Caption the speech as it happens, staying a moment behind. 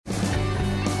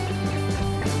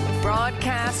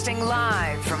Broadcasting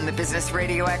live from the Business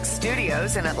Radio X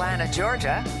studios in Atlanta,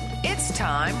 Georgia, it's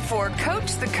time for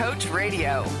Coach the Coach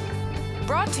Radio.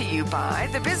 Brought to you by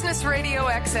the Business Radio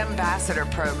X Ambassador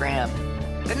Program,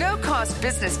 the no-cost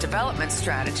business development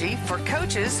strategy for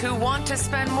coaches who want to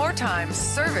spend more time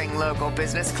serving local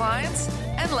business clients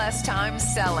and less time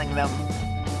selling them.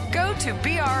 Go to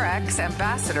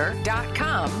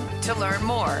brxambassador.com to learn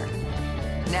more.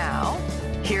 Now,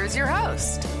 here's your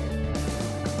host.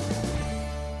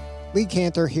 Lee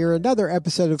Cantor here, another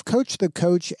episode of Coach the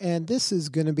Coach, and this is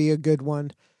going to be a good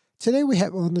one. Today we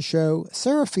have on the show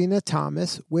Serafina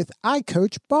Thomas with I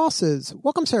Coach Bosses.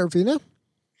 Welcome, Serafina.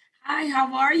 Hi,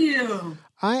 how are you?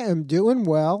 I am doing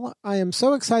well. I am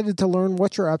so excited to learn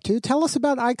what you're up to. Tell us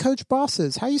about I Coach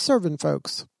Bosses. How you serving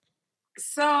folks?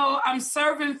 So I'm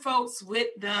serving folks with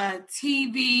the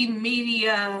TV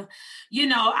media. You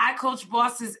know, I Coach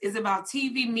Bosses is about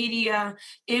TV media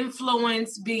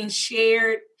influence being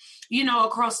shared, you know,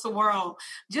 across the world.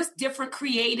 Just different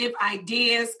creative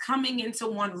ideas coming into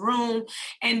one room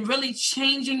and really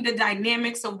changing the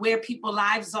dynamics of where people's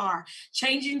lives are,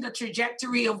 changing the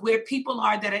trajectory of where people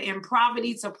are that are in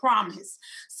poverty to promise.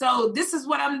 So this is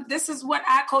what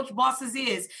I Coach Bosses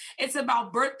is. It's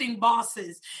about birthing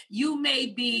bosses. You may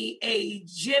be a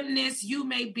gymnast. You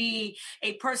may be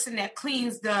a person that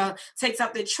takes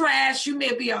out the trash. You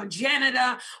may be a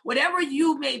janitor. Whatever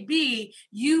you may be,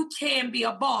 you can be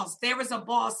a boss. There is a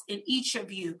boss in each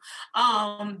of you.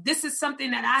 This is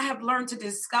something that I have learned to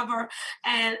discover,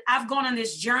 and I've gone on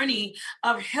this journey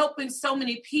of helping so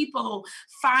many people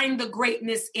find the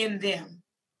greatness in them.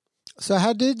 So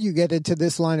how did you get into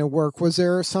this line of work? Was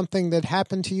there something that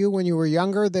happened to you when you were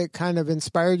younger that kind of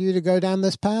inspired you to go down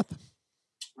this path?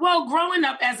 Well, growing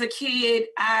up as a kid,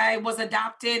 I was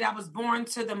adopted. I was born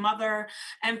to the mother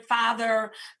and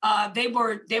father. They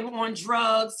were on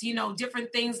drugs, you know,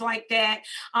 different things like that.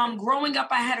 Growing up,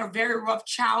 I had a very rough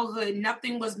childhood.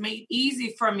 Nothing was made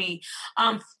easy for me.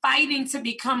 Fighting to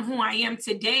become who I am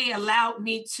today allowed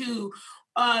me to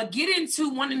get into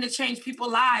wanting to change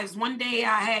people's lives. One day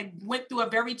I went through a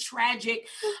very tragic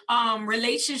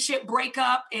relationship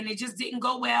breakup, and it just didn't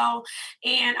go well.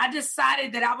 And I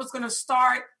decided that I was going to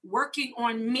start working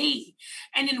on me.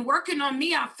 And in working on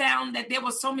me, I found that there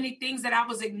were so many things that I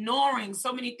was ignoring,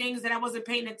 so many things that I wasn't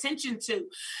paying attention to.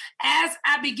 As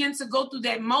I began to go through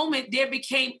that moment, there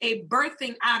became a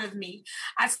birthing out of me.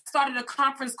 I started a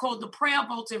conference called the Prayer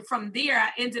Vault, and from there, I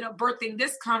ended up birthing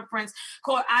this conference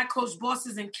called I Coach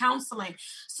Bosses in Counseling.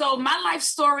 So my life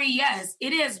story, yes,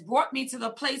 it has brought me to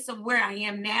the place of where I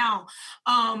am now.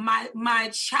 My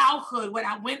childhood, what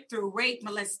I went through, rape,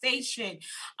 molestation,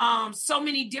 so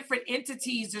many different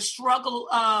entities, the struggle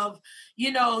of,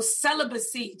 you know,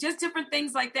 celibacy, just different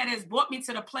things like that has brought me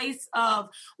to the place of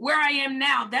where I am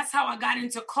now. That's how I got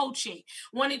into coaching,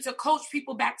 wanting to coach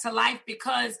people back to life,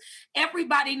 because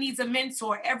everybody needs a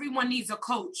mentor. Everyone needs a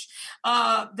coach.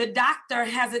 The doctor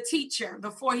has a teacher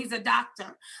before he's a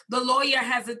doctor. The lawyer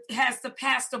has to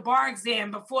pass the bar exam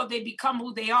before they become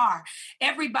who they are.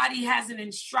 Everybody has an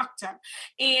instructor.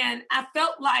 And I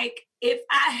felt like if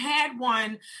I had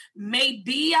one,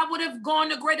 maybe I would have gone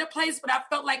to a greater place, but I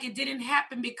felt like it didn't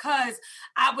happen because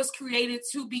I was created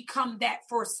to become that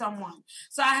for someone.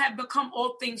 So I have become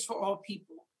all things for all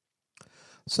people.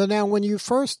 So now when you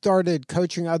first started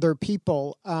coaching other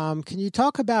people, can you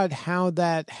talk about how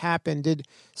that happened? Did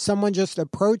someone just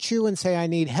approach you and say, I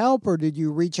need help? Or did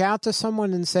you reach out to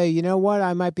someone and say, you know what,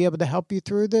 I might be able to help you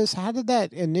through this? How did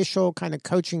that initial kind of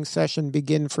coaching session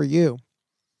begin for you?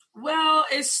 Well,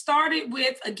 it started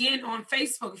with, again, on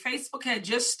Facebook. Facebook had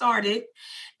just started,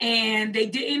 and they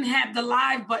didn't have the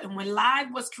live button. When live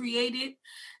was created,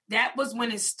 that was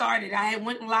when it started. I had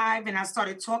went live and I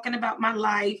started talking about my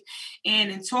life. And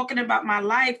in talking about my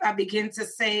life, I began to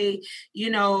say, you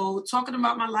know, talking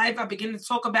about my life, I began to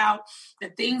talk about the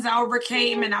things I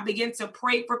overcame, and I began to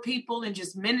pray for people and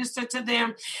just minister to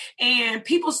them. And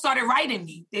people started writing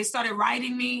me. They started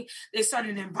writing me. They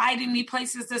started inviting me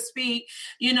places to speak,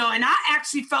 you know, and I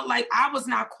actually felt like I was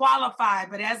not qualified.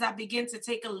 But as I began to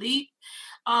take a leap,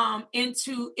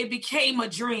 it became a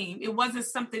dream. It wasn't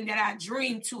something that I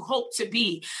dreamed to hope to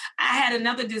be. I had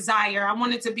another desire. I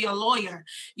wanted to be a lawyer,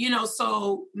 you know,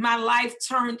 so my life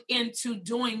turned into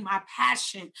doing my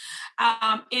passion,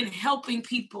 in helping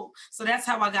people. So that's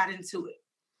how I got into it.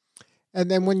 And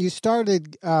then when you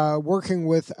started working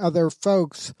with other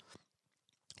folks,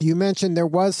 you mentioned there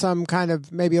was some kind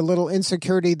of maybe a little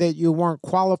insecurity that you weren't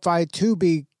qualified to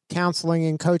be counseling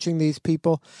and coaching these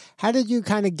people. How did you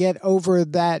kind of get over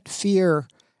that fear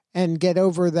and get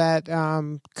over that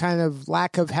kind of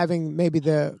lack of having maybe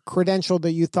the credential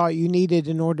that you thought you needed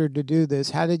in order to do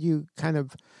this? How did you kind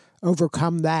of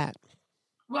overcome that?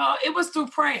 Well, it was through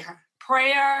prayer.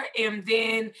 And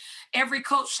then every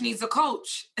coach needs a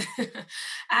coach.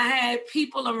 I had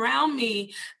people around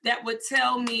me that would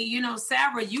tell me,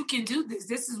 Sarah, you can do this.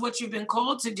 This is what you've been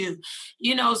called to do.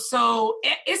 So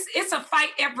it's a fight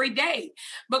every day,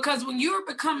 because when you're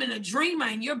becoming a dreamer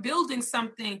and you're building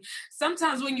something,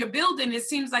 sometimes when you're building, it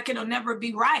seems like it'll never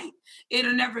be right.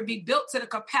 It'll never be built to the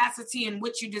capacity in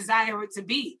which you desire it to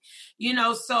be,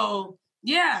 so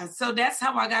yeah, so that's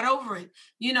how I got over it.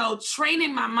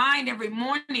 Training my mind every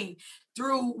morning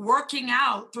through working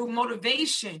out, through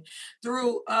motivation,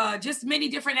 through just many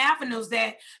different avenues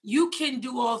that you can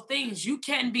do all things. You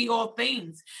can be all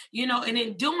things, and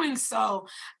in doing so,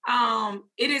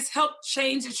 it has helped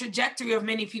change the trajectory of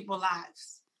many people's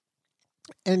lives.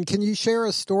 And can you share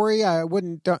a story? I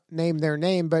wouldn't name their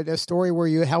name, but a story where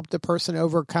you helped a person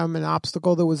overcome an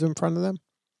obstacle that was in front of them?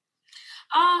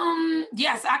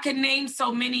 Yes, I could name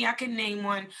so many. I can name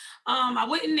one. I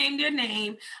wouldn't name their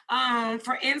name.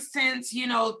 For instance,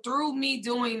 through me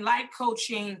doing life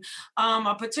coaching,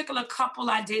 a particular couple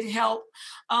I did help,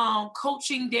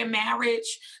 coaching their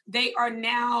marriage. They are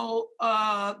now,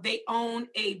 they own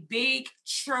a big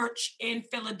church in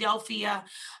Philadelphia.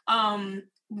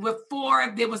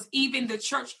 Before there was even the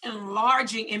church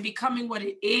enlarging and becoming what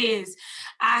it is,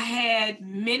 I had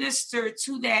ministered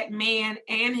to that man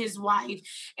and his wife,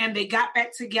 and they got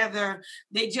back together.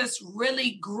 They just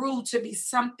really grew to be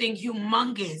something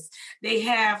humongous. They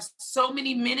have so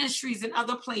many ministries in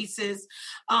other places.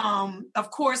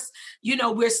 Of course,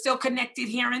 we're still connected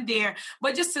here and there,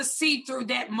 but just to see through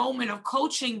that moment of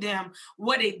coaching them,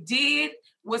 what it did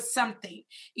was something,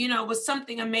 was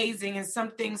something amazing and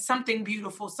something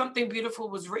beautiful. Something beautiful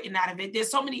was written out of it.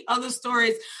 There's so many other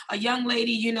stories. A young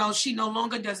lady, she no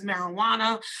longer does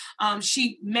marijuana.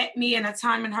 She met me in a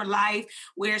time in her life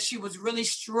where she was really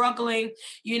struggling.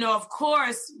 Of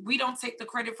course, we don't take the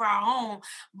credit for our own,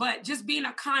 but just being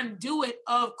a conduit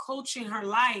of coaching her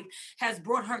life has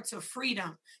brought her to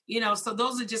freedom. So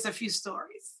those are just a few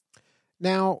stories.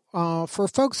 Now, for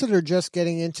folks that are just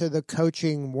getting into the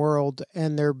coaching world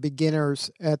and they're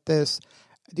beginners at this,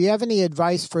 do you have any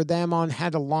advice for them on how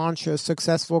to launch a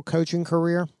successful coaching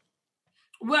career?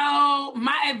 Well,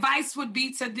 my advice would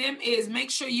be to them is make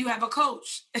sure you have a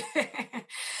coach,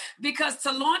 because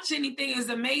to launch anything is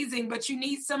amazing, but you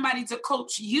need somebody to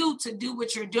coach you to do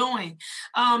what you're doing.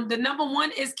 The number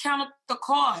one is count the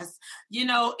cost.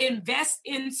 Invest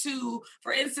into,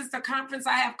 for instance, the conference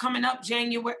I have coming up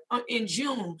June,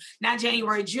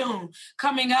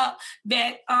 coming up,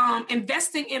 that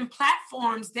investing in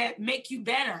platforms that make you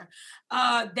better.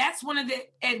 That's one of the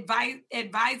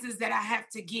advices that I have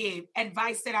to give,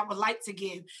 advice that I would like to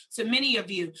give to many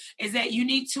of you, is that you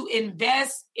need to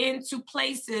invest into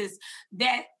places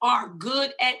that are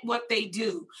good at what they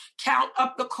do. Count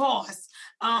up the cost.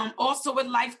 Also with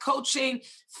life coaching,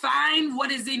 find what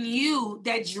is in you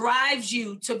that drives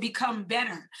you to become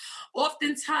better.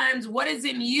 Oftentimes, what is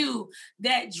in you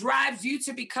that drives you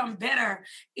to become better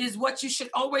is what you should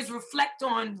always reflect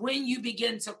on when you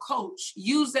begin to coach.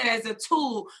 Use it as a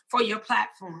tool for your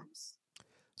platforms.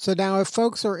 So now if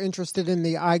folks are interested in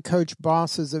the I Coach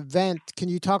Bosses event, can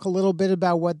you talk a little bit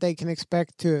about what they can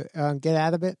expect to get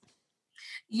out of it?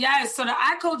 Yes, so the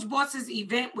I Coach Bosses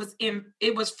event was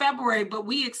February, but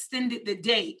we extended the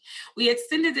date. We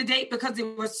extended the date because there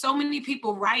were so many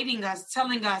people writing us,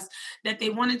 telling us that they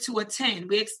wanted to attend.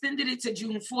 We extended it to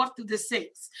June 4th through the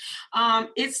 6th.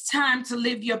 It's time to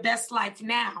live your best life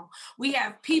now. We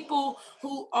have people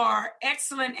who are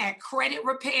excellent at credit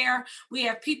repair. We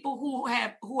have people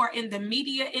who are in the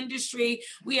media industry.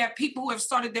 We have people who have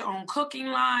started their own cooking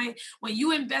line. When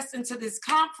you invest into this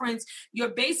conference, you're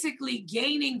basically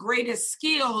gaining greater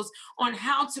skills on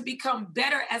how to become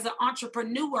better as an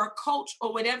entrepreneur, coach,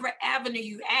 or whatever avenue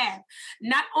you have.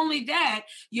 Not only that,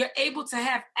 you're able to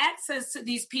have access to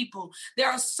these people. There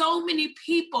are so many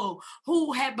people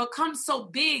who have become so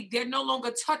big, they're no longer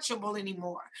touchable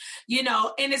anymore.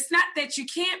 And it's not that you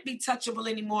can't be touchable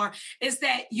anymore. It's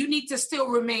that you need to still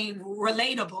remain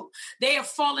relatable. They have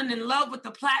fallen in love with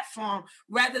the platform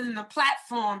rather than the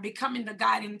platform becoming the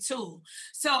guiding tool.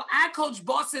 So I Coach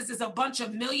Bosses is a bunch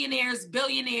of millionaires,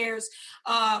 billionaires,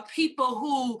 people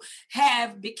who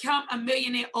have become a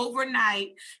millionaire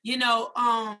overnight,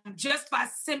 just by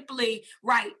simply,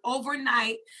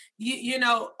 overnight,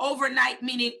 overnight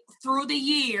meaning through the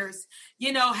years,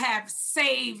 have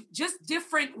saved just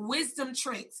different wisdom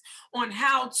tricks on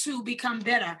how to become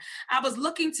better. I was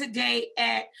looking today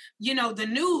at, the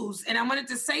news, and I wanted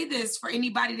to say this for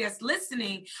anybody that's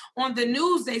listening. On the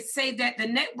news, they say that the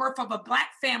net worth of a Black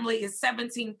family is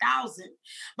 $17,000,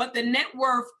 but the net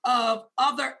worth of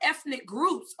other ethnic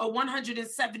groups are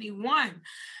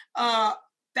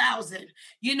 $171,000,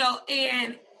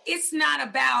 and it's not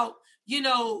about,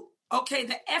 the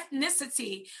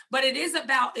ethnicity, but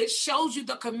it shows you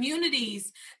the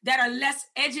communities that are less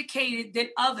educated than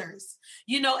others,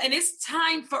 and it's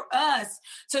time for us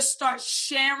to start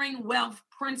sharing wealth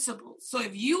principles. So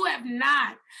if you have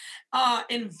not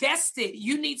invested,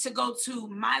 you need to go to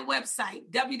my website,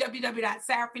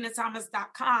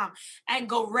 www.serafinathomas.com, and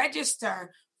go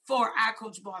register for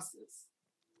iCoach Bosses.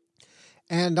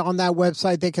 And on that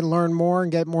website, they can learn more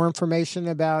and get more information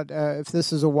about if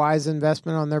this is a wise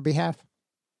investment on their behalf.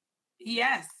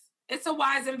 Yes, it's a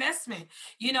wise investment.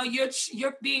 If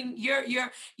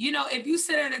you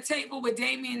sit at a table with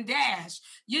Damian Dash,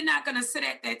 you're not going to sit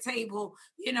at that table,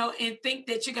 and think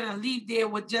that you're going to leave there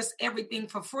with just everything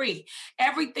for free.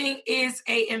 Everything is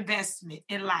an investment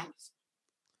in life.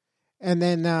 And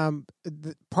then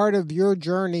part of your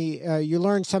journey, you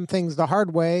learned some things the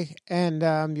hard way, and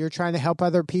you're trying to help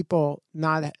other people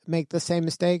not make the same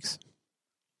mistakes.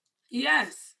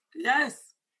 Yes.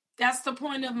 That's the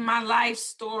point of my life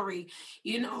story.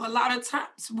 A lot of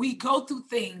times we go through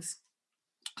things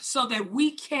so that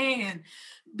we can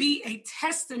be a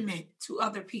testament to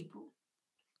other people.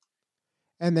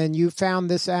 And then you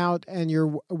found this out, and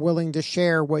you're willing to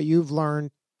share what you've learned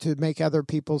to make other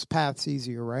people's paths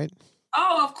easier, right?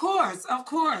 Oh, of course.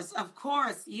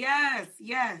 Yes.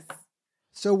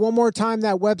 So one more time,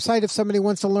 that website, if somebody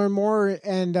wants to learn more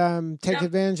and take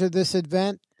advantage of this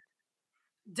event.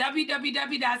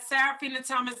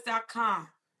 www.serafinathomas.com.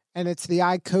 And it's the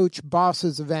iCoach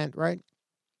Bosses event, right?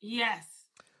 Yes.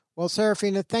 Well,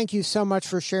 Serafina, thank you so much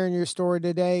for sharing your story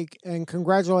today, and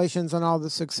congratulations on all the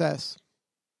success.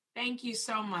 Thank you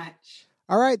so much.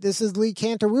 All right, this is Lee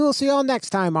Cantor. We will see you all next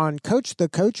time on Coach the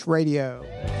Coach Radio.